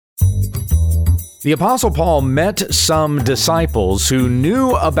The Apostle Paul met some disciples who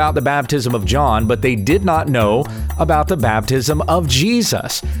knew about the baptism of John, but they did not know about the baptism of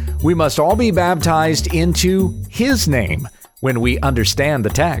Jesus. We must all be baptized into his name when we understand the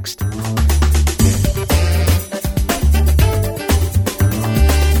text.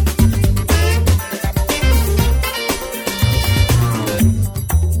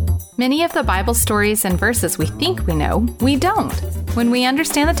 Many of the Bible stories and verses we think we know, we don't. When We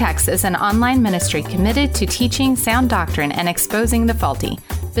Understand the Text is an online ministry committed to teaching sound doctrine and exposing the faulty.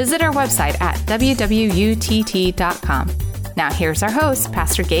 Visit our website at www.utt.com. Now here's our host,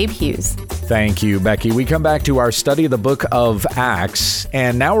 Pastor Gabe Hughes. Thank you, Becky. We come back to our study of the book of Acts,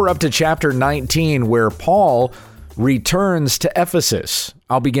 and now we're up to chapter 19, where Paul returns to Ephesus.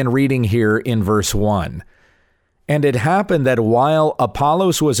 I'll begin reading here in verse 1. And it happened that while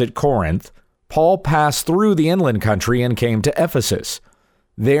Apollos was at Corinth, Paul passed through the inland country and came to Ephesus.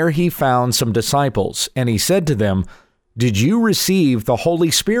 There he found some disciples, and he said to them, "Did you receive the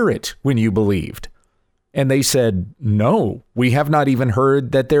Holy Spirit when you believed?" And they said, "No, we have not even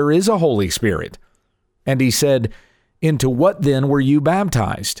heard that there is a Holy Spirit." And he said, "Into what then were you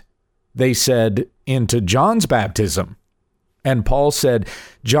baptized?" They said, "Into John's baptism." And Paul said,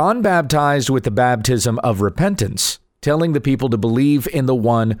 "John baptized with the baptism of repentance, telling the people to believe in the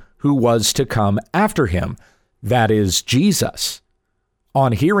one who was to come after him, that is, Jesus."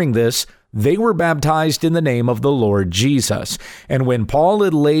 On hearing this, they were baptized in the name of the Lord Jesus. And when Paul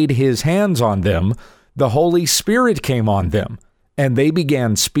had laid his hands on them, the Holy Spirit came on them, and they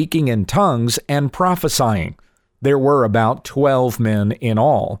began speaking in tongues and prophesying. There were about 12 men in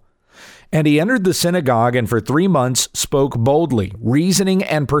all. And he entered the synagogue and for 3 months spoke boldly, reasoning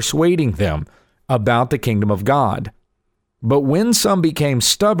and persuading them about the kingdom of God. But when some became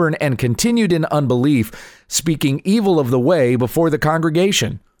stubborn and continued in unbelief, speaking evil of the way before the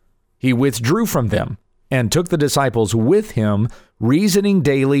congregation, he withdrew from them and took the disciples with him, reasoning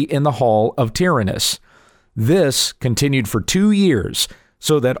daily in the hall of Tyrannus. This continued for 2 years,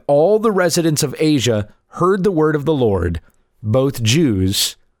 so that all the residents of Asia heard the word of the Lord, both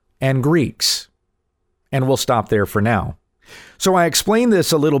Jews and Greeks. And we'll stop there for now. So I explained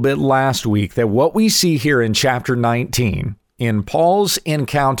this a little bit last week, that what we see here in chapter 19, in Paul's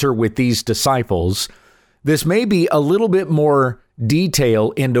encounter with these disciples, this may be a little bit more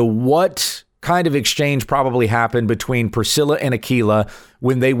detail into what kind of exchange probably happened between Priscilla and Aquila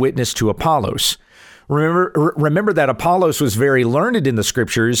when they witnessed to Apollos. Remember that Apollos was very learned in the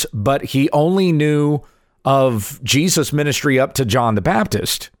scriptures, but he only knew of Jesus' ministry up to John the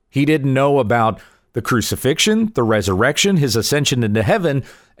Baptist. He didn't know about the crucifixion, the resurrection, his ascension into heaven,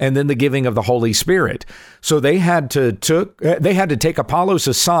 and then the giving of the Holy Spirit. So they had to take Apollos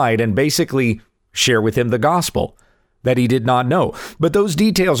aside and basically share with him the gospel that he did not know. But those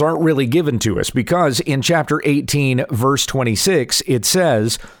details aren't really given to us, because in chapter 18, verse 26, it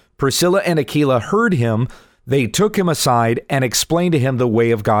says, "Priscilla and Aquila heard him. They took him aside and explained to him the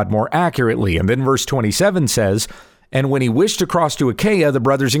way of God more accurately." And then verse 27 says, "And when he wished to cross to Achaia, the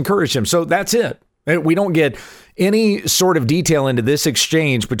brothers encouraged him." So that's it. We don't get any sort of detail into this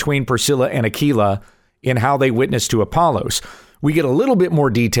exchange between Priscilla and Aquila in how they witnessed to Apollos. We get a little bit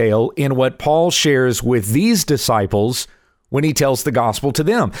more detail in what Paul shares with these disciples when he tells the gospel to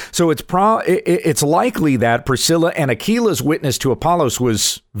them. So it's likely that Priscilla and Aquila's witness to Apollos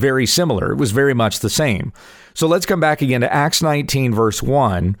was very similar. It was very much the same. So let's come back again to Acts 19, verse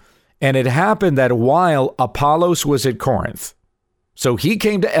 1. "And it happened that while Apollos was at Corinth," so he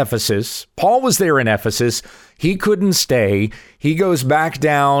came to Ephesus. Paul was there in Ephesus. He couldn't stay. He goes back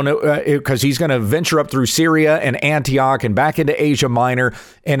down because he's going to venture up through Syria and Antioch and back into Asia Minor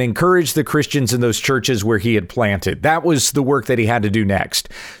and encourage the Christians in those churches where he had planted. That was the work that he had to do next.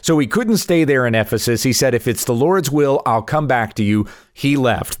 So he couldn't stay there in Ephesus. He said, "If it's the Lord's will, I'll come back to you." He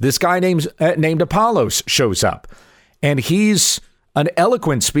left. This guy named Apollos shows up, and he's an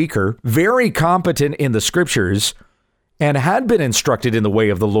eloquent speaker, very competent in the scriptures, and had been instructed in the way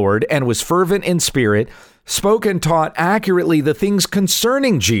of the Lord, and was fervent in spirit, spoke and taught accurately the things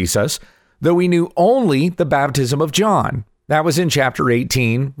concerning Jesus, though he knew only the baptism of John. That was in chapter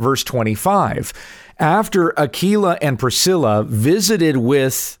 18, verse 25. After Aquila and Priscilla visited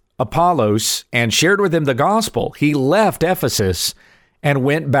with Apollos and shared with him the gospel, he left Ephesus and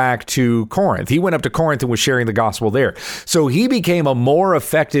went back to Corinth. He went up to Corinth and was sharing the gospel there. So he became a more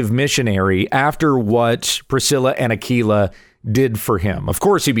effective missionary after what Priscilla and Aquila did for him. Of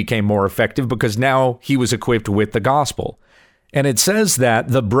course, he became more effective because now he was equipped with the gospel. And it says that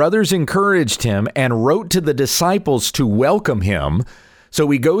the brothers encouraged him and wrote to the disciples to welcome him. So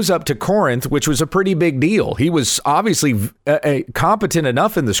he goes up to Corinth, which was a pretty big deal. He was obviously competent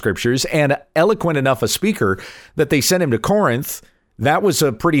enough in the scriptures and eloquent enough a speaker that they sent him to Corinth. That was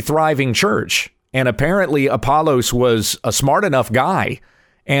a pretty thriving church. And apparently Apollos was a smart enough guy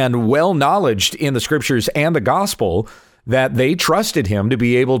and well-knowledged in the scriptures and the gospel that they trusted him to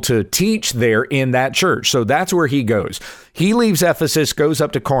be able to teach there in that church. So that's where he goes. He leaves Ephesus, goes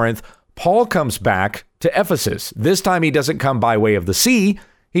up to Corinth. Paul comes back to Ephesus. This time he doesn't come by way of the sea.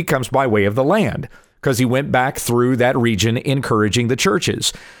 He comes by way of the land because he went back through that region encouraging the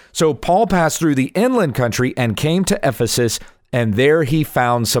churches. So Paul passed through the inland country and came to Ephesus, and there he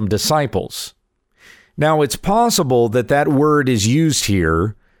found some disciples. Now, it's possible that that word is used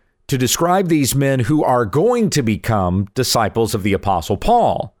here to describe these men who are going to become disciples of the Apostle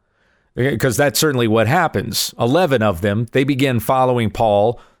Paul, because that's certainly what happens. 11 of them, they begin following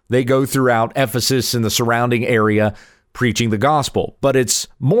Paul. They go throughout Ephesus and the surrounding area preaching the gospel. But it's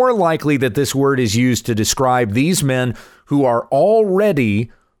more likely that this word is used to describe these men who are already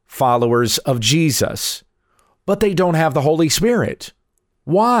followers of Jesus, but they don't have the Holy Spirit.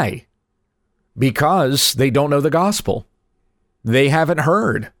 Why? Because they don't know the gospel. They haven't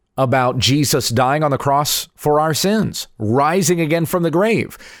heard about Jesus dying on the cross for our sins, rising again from the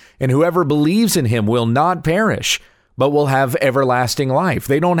grave, and whoever believes in him will not perish, but will have everlasting life.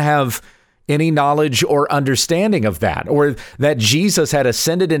 They don't have any knowledge or understanding of that, or that Jesus had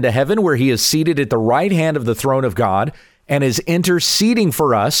ascended into heaven where he is seated at the right hand of the throne of God and is interceding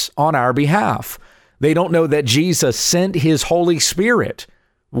for us on our behalf. They don't know that Jesus sent his Holy Spirit.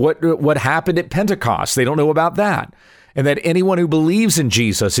 What happened at Pentecost, they don't know about that. And that anyone who believes in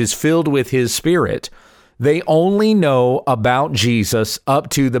Jesus is filled with his Spirit. They only know about Jesus up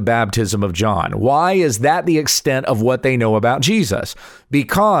to the baptism of John. Why is that the extent of what they know about Jesus?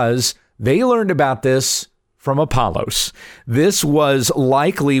 Because they learned about this from Apollos. This was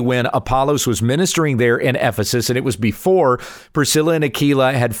likely when Apollos was ministering there in Ephesus, and it was before Priscilla and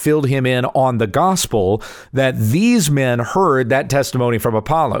Aquila had filled him in on the gospel that these men heard that testimony from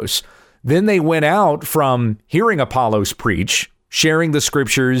Apollos. Then they went out from hearing Apollos preach, sharing the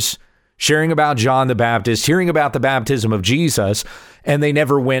scriptures, sharing about John the Baptist, hearing about the baptism of Jesus, and they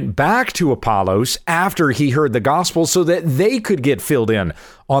never went back to Apollos after he heard the gospel so that they could get filled in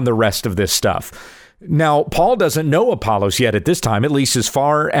on the rest of this stuff. Now, Paul doesn't know Apollos yet at this time, at least as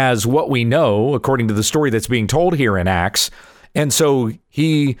far as what we know, according to the story that's being told here in Acts. And so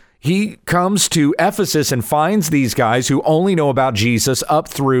he comes to Ephesus and finds these guys who only know about Jesus up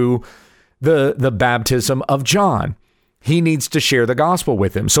through the baptism of John. He needs to share the gospel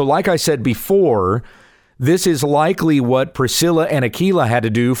with him. So like I said before, this is likely what Priscilla and Aquila had to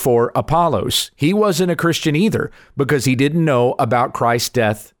do for Apollos. He wasn't a Christian either because he didn't know about Christ's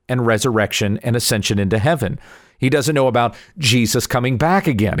death and resurrection and ascension into heaven. He doesn't know about Jesus coming back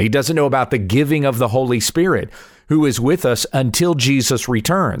again. He doesn't know about the giving of the Holy Spirit, who is with us until Jesus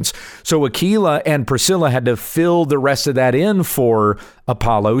returns. So Aquila and Priscilla had to fill the rest of that in for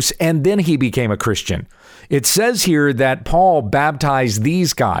Apollos, and then he became a Christian. It says here that Paul baptized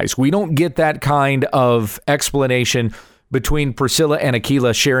these guys. We don't get that kind of explanation between Priscilla and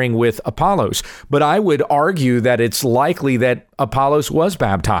Aquila sharing with Apollos, but I would argue that it's likely that Apollos was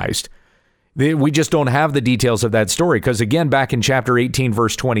baptized. We just don't have the details of that story because, again, back in chapter 18,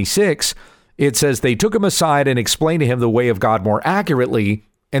 verse 26, it says they took him aside and explained to him the way of God more accurately,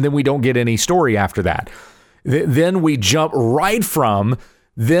 and then we don't get any story after that. Then we jump right from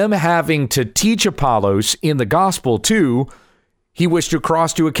them having to teach Apollos in the gospel to he wished to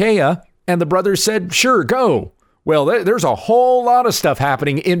cross to Achaia, and the brothers said, sure, go. Well, there's a whole lot of stuff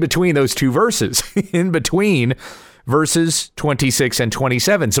happening in between those two verses, in between verses 26 and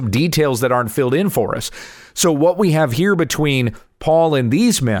 27, some details that aren't filled in for us. So what we have here between Paul and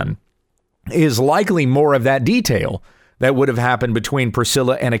these men is likely more of that detail that would have happened between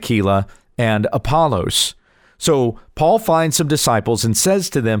Priscilla and Aquila and Apollos. So Paul finds some disciples and says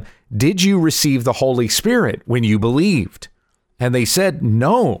to them, did you receive the Holy Spirit when you believed? And they said,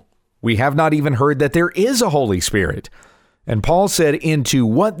 no, we have not even heard that there is a Holy Spirit. And Paul said, into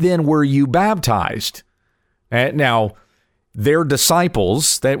what then were you baptized? Now, their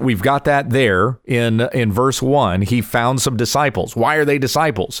disciples, that we've got that there in verse 1, he found some disciples. Why are they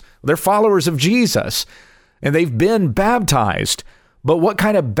disciples? They're followers of Jesus, and they've been baptized. But what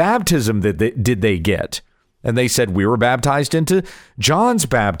kind of baptism did they get? And they said, we were baptized into John's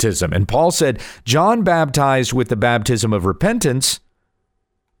baptism. And Paul said, John baptized with the baptism of repentance,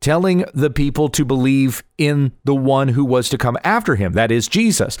 telling the people to believe in the one who was to come after him, that is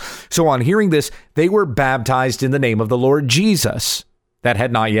Jesus. So on hearing this, they were baptized in the name of the Lord Jesus. That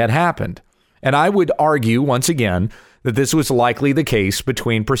had not yet happened. And I would argue, once again, that this was likely the case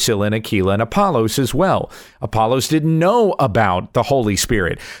between Priscilla and Aquila and Apollos as well. Apollos didn't know about the Holy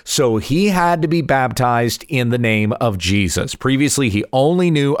Spirit, so he had to be baptized in the name of Jesus. Previously, he only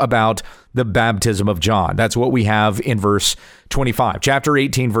knew about the baptism of John. That's what we have in verse 25, chapter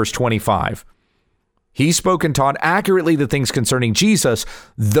 18, verse 25. He spoke and taught accurately the things concerning Jesus,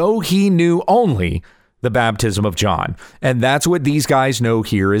 though he knew only the baptism of John. And that's what these guys know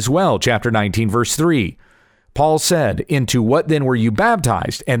here as well. Chapter 19, verse 3. Paul said, "Into what then were you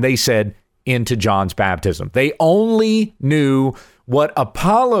baptized?" And they said, "Into John's baptism." They only knew what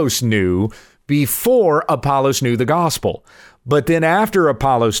Apollos knew before Apollos knew the gospel. But then after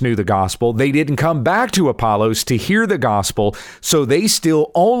Apollos knew the gospel, they didn't come back to Apollos to hear the gospel. So they still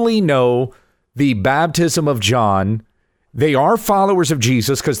only know the baptism of John. They are followers of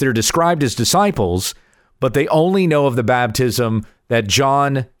Jesus because they're described as disciples, but they only know of the baptism that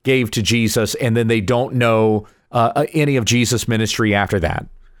John gave to Jesus, and then they don't know any of Jesus' ministry after that.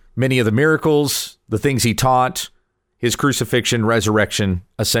 Many of the miracles, the things he taught, his crucifixion, resurrection,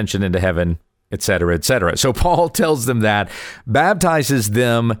 ascension into heaven, etc., etc. So Paul tells them that, baptizes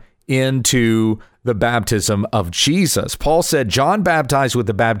them into the baptism of Jesus. Paul said, John baptized with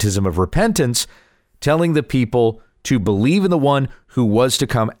the baptism of repentance, telling the people to believe in the one who was to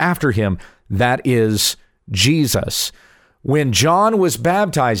come after him, that is Jesus. When John was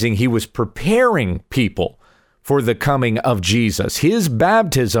baptizing, he was preparing people for the coming of Jesus. His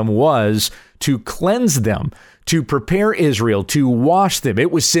baptism was to cleanse them, to prepare Israel, to wash them.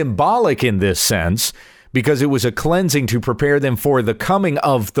 It was symbolic in this sense because it was a cleansing to prepare them for the coming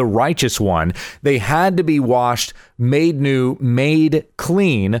of the righteous one. They had to be washed, made new, made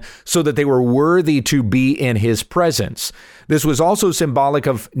clean, so that they were worthy to be in his presence. This was also symbolic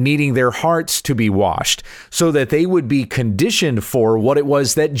of needing their hearts to be washed, so that they would be conditioned for what it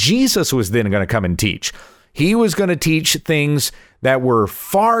was that Jesus was then going to come and teach. He was going to teach things that were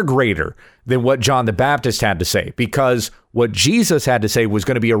far greater than what John the Baptist had to say, because what Jesus had to say was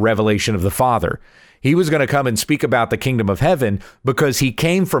going to be a revelation of the Father. He was going to come and speak about the kingdom of heaven because he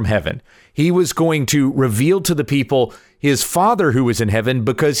came from heaven. He was going to reveal to the people his Father who was in heaven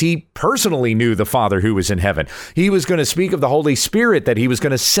because he personally knew the Father who was in heaven. He was going to speak of the Holy Spirit that he was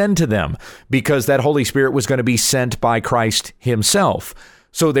going to send to them because that Holy Spirit was going to be sent by Christ himself.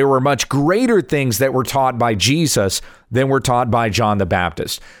 So there were much greater things that were taught by Jesus than were taught by John the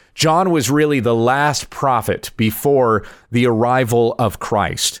Baptist. John was really the last prophet before the arrival of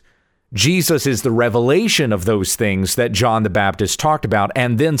Christ. Jesus is the revelation of those things that John the Baptist talked about,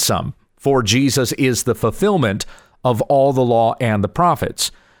 and then some. For Jesus is the fulfillment of all the law and the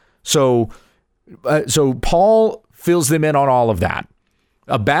prophets. So Paul fills them in on all of that.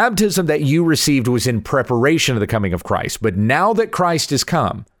 A baptism that you received was in preparation of the coming of Christ. But now that Christ has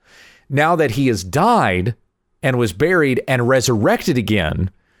come, now that he has died and was buried and resurrected again,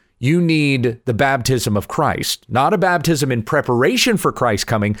 you need the baptism of Christ. Not a baptism in preparation for Christ's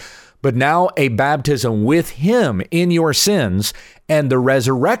coming, but now a baptism with him in your sins and the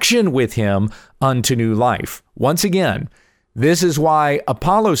resurrection with him unto new life. Once again, this is why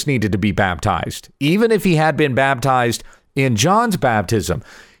Apollos needed to be baptized. Even if he had been baptized in John's baptism,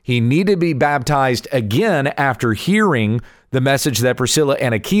 he needed to be baptized again after hearing the message that Priscilla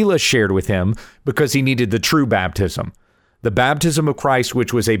and Aquila shared with him, because he needed the true baptism. The baptism of Christ,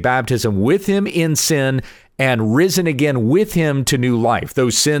 which was a baptism with him in sin and risen again with him to new life.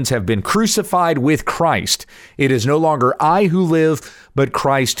 Those sins have been crucified with Christ. It is no longer I who live, but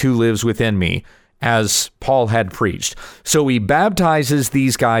Christ who lives within me, as Paul had preached. So he baptizes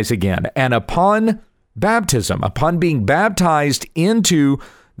these guys again. And upon baptism, upon being baptized into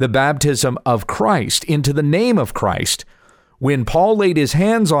the baptism of Christ, into the name of Christ, when Paul laid his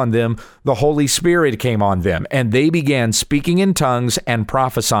hands on them, the Holy Spirit came on them, and they began speaking in tongues and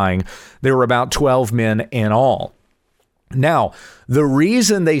prophesying. There were about 12 men in all. Now, the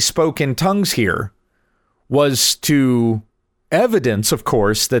reason they spoke in tongues here was to evidence, of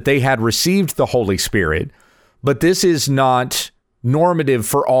course, that they had received the Holy Spirit, but this is not normative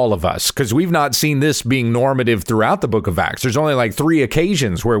for all of us, because we've not seen this being normative throughout the book of Acts. There's only like 3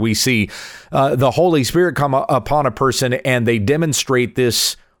 occasions where we see the Holy Spirit come upon a person and they demonstrate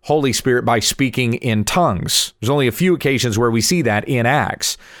this Holy Spirit by speaking in tongues. There's only a few occasions where we see that in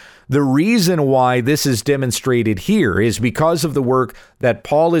Acts. The reason why this is demonstrated here is because of the work that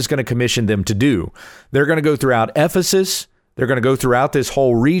Paul is going to commission them to do. They're going to go throughout Ephesus. They're going to go throughout this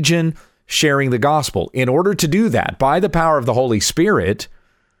whole region, sharing the gospel. In order to do that, by the power of the Holy Spirit,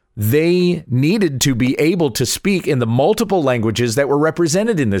 they needed to be able to speak in the multiple languages that were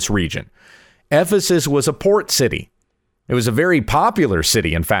represented in this region. Ephesus was a port city. It was a very popular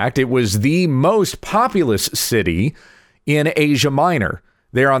city. In fact, it was the most populous city in Asia Minor.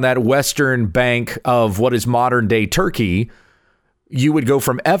 There on that western bank of what is modern-day Turkey, you would go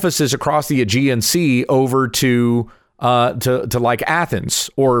from Ephesus across the Aegean Sea over to like Athens,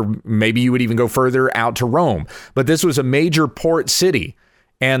 or maybe you would even go further out to Rome. But this was a major port city.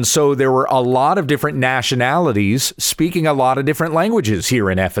 And so there were a lot of different nationalities speaking a lot of different languages here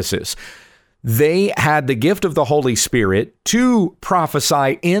in Ephesus. They had the gift of the Holy Spirit to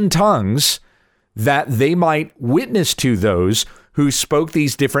prophesy in tongues that they might witness to those who spoke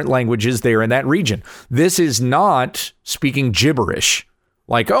these different languages there in that region. This is not speaking gibberish.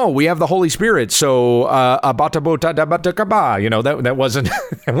 Like, oh, we have the Holy Spirit, so that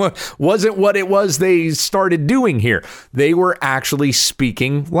wasn't what it was they started doing here. They were actually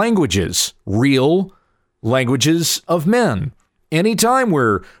speaking languages, real languages of men. Anytime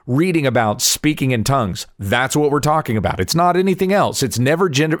we're reading about speaking in tongues, that's what we're talking about. It's not anything else. It's never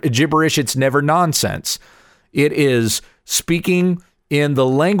gibberish. It's never nonsense. It is speaking in the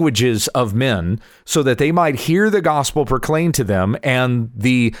languages of men so that they might hear the gospel proclaimed to them and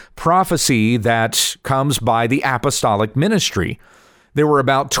the prophecy that comes by the apostolic ministry. There were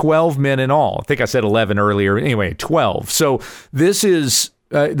about 12 men in all. I think I said 11 earlier. Anyway, 12. So this is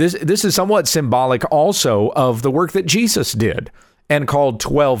somewhat symbolic also of the work that Jesus did and called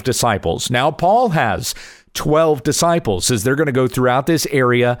 12 disciples. Now, Paul has 12 disciples as they're going to go throughout this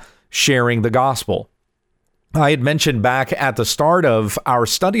area sharing the gospel. I had mentioned back at the start of our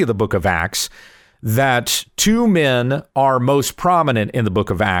study of the book of Acts that two men are most prominent in the book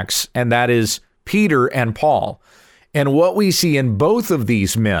of Acts, and that is Peter and Paul. And what we see in both of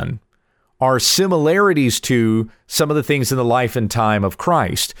these men are similarities to some of the things in the life and time of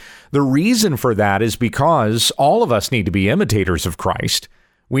Christ. The reason for that is because all of us need to be imitators of Christ.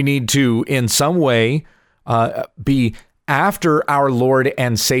 We need to, in some way, be after our Lord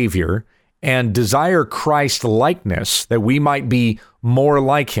and Savior and desire Christ likeness, that we might be more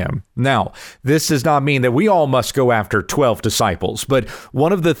like him. Now, this does not mean that we all must go after 12 disciples, but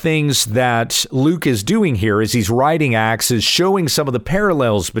one of the things that Luke is doing here as he's writing Acts is showing some of the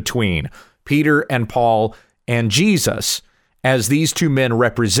parallels between Peter and Paul and Jesus, as these two men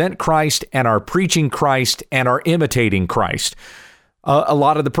represent Christ and are preaching Christ and are imitating Christ. A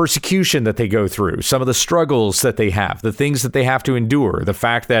lot of the persecution that they go through, some of the struggles that they have, the things that they have to endure, the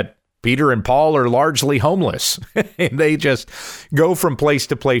fact that Peter and Paul are largely homeless. They just go from place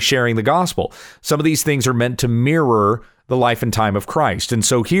to place sharing the gospel. Some of these things are meant to mirror the life and time of Christ. And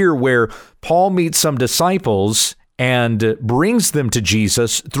so here, where Paul meets some disciples and brings them to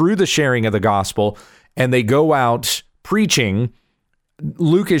Jesus through the sharing of the gospel, and they go out preaching,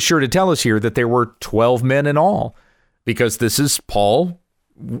 Luke is sure to tell us here that there were 12 men in all, because this is Paul,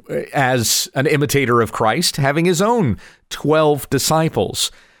 as an imitator of Christ, having his own 12 disciples.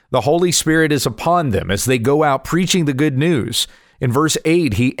 The Holy Spirit is upon them as they go out preaching the good news. In verse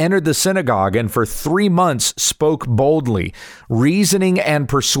 8, he entered the synagogue and for 3 months spoke boldly, reasoning and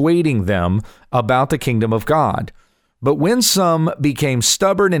persuading them about the kingdom of God. But when some became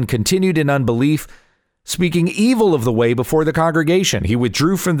stubborn and continued in unbelief, speaking evil of the way before the congregation, he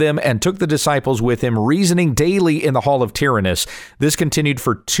withdrew from them and took the disciples with him, reasoning daily in the hall of Tyrannus. This continued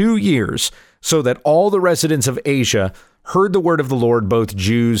for 2 years, so that all the residents of Asia heard the word of the Lord, both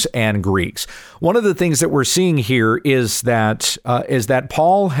Jews and Greeks. One of the things that we're seeing here is that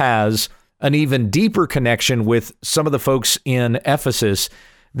Paul has an even deeper connection with some of the folks in Ephesus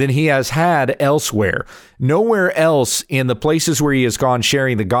than he has had elsewhere. Nowhere else in the places where he has gone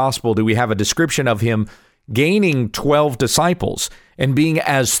sharing the gospel do we have a description of him gaining 12 disciples and being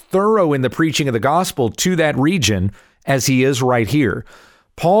as thorough in the preaching of the gospel to that region as he is right here.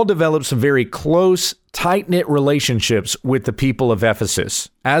 Paul developed some very close, tight-knit relationships with the people of Ephesus.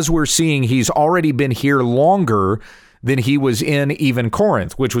 As we're seeing, he's already been here longer than he was in even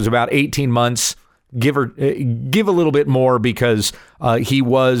Corinth, which was about 18 months, give a little bit more, because he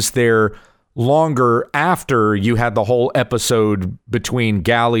was there longer after you had the whole episode between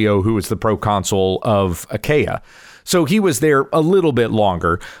Gallio, who was the proconsul of Achaia. So he was there a little bit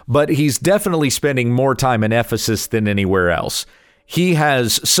longer, but he's definitely spending more time in Ephesus than anywhere else. He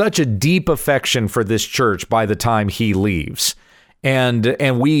has such a deep affection for this church by the time he leaves. And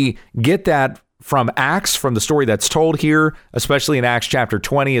we get that from Acts, from the story that's told here, especially in Acts chapter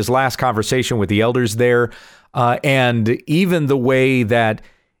 20, his last conversation with the elders there, and even the way that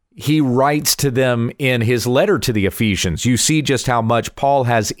he writes to them in his letter to the Ephesians. You see just how much Paul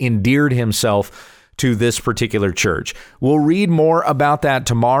has endeared himself to this particular church. We'll read more about that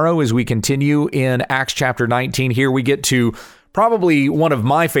tomorrow as we continue in Acts chapter 19. Here we get to probably one of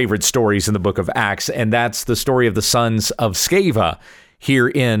my favorite stories in the book of Acts, and that's the story of the sons of Sceva here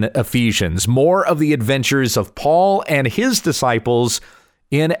in Ephesians. More of the adventures of Paul and his disciples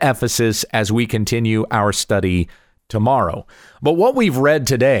in Ephesus as we continue our study tomorrow. But what we've read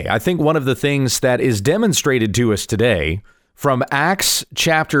today, I think one of the things that is demonstrated to us today from Acts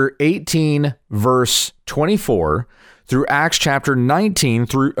chapter 18, verse 24 through Acts chapter 19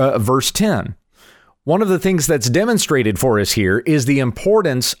 through verse 10. One of the things that's demonstrated for us here is the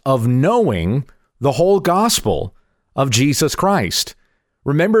importance of knowing the whole gospel of Jesus Christ.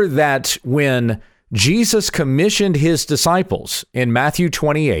 Remember that when Jesus commissioned his disciples in Matthew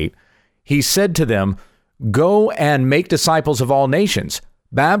 28, he said to them, "Go and make disciples of all nations,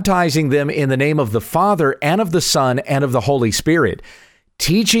 baptizing them in the name of the Father and of the Son and of the Holy Spirit,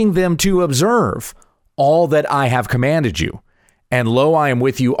 teaching them to observe all that I have commanded you. And lo, I am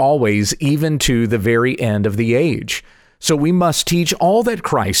with you always, even to the very end of the age." So we must teach all that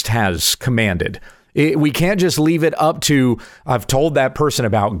Christ has commanded. We can't just leave it up to, I've told that person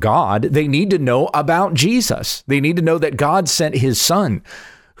about God. They need to know about Jesus. They need to know that God sent his son,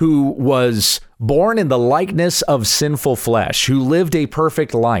 who was born in the likeness of sinful flesh, who lived a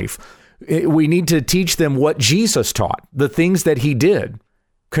perfect life. We need to teach them what Jesus taught, the things that he did,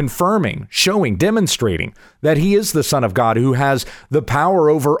 confirming, showing, demonstrating that he is the Son of God who has the power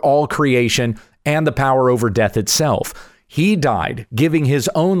over all creation and the power over death itself. He died, giving his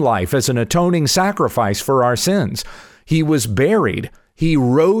own life as an atoning sacrifice for our sins. He was buried. He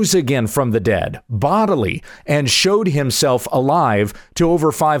rose again from the dead, bodily, and showed himself alive to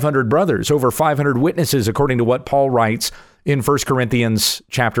over 500 brothers, over 500 witnesses, according to what Paul writes in 1 Corinthians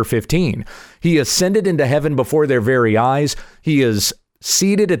chapter 15. He ascended into heaven before their very eyes. He is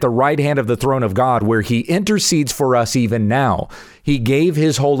seated at the right hand of the throne of God, where he intercedes for us even now. He gave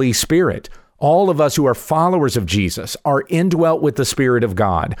his Holy Spirit. All of us who are followers of Jesus are indwelt with the Spirit of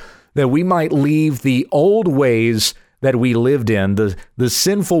God, that we might leave the old ways that we lived in, the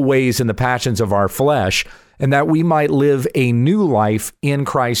sinful ways and the passions of our flesh, and that we might live a new life in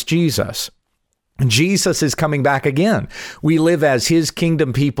Christ Jesus. Jesus is coming back again. We live as his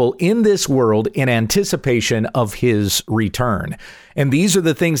kingdom people in this world in anticipation of his return. And these are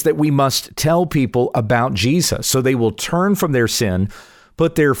the things that we must tell people about Jesus, so they will turn from their sin,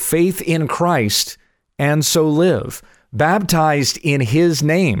 put their faith in Christ, and so live, baptized in his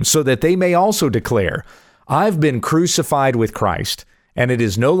name, so that they may also declare, "I've been crucified with Christ, and it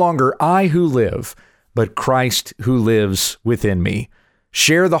is no longer I who live, but Christ who lives within me."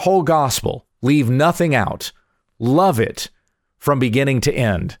 Share the whole gospel. Leave nothing out. Love it from beginning to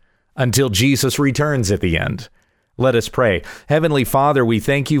end until Jesus returns at the end. Let us pray. Heavenly Father, we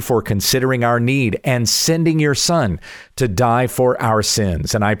thank you for considering our need and sending your Son to die for our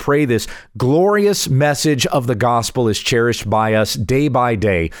sins. And I pray this glorious message of the gospel is cherished by us day by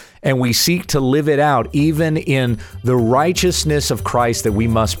day, and we seek to live it out even in the righteousness of Christ that we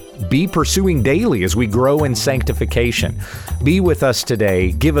must be pursuing daily as we grow in sanctification. Be with us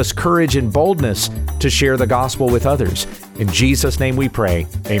today. Give us courage and boldness to share the gospel with others. In Jesus' name we pray.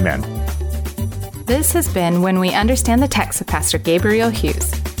 Amen. This has been When We Understand the Text with Pastor Gabriel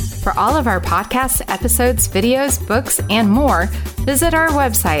Hughes. For all of our podcasts, episodes, videos, books, and more, visit our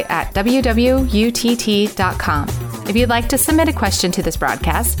website at www.utt.com. If you'd like to submit a question to this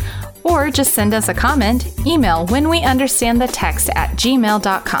broadcast, or just send us a comment, email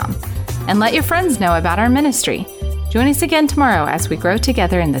whenweunderstandthetext@gmail.com. And let your friends know about our ministry. Join us again tomorrow as we grow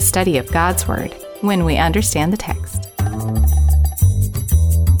together in the study of God's Word, when we understand the text.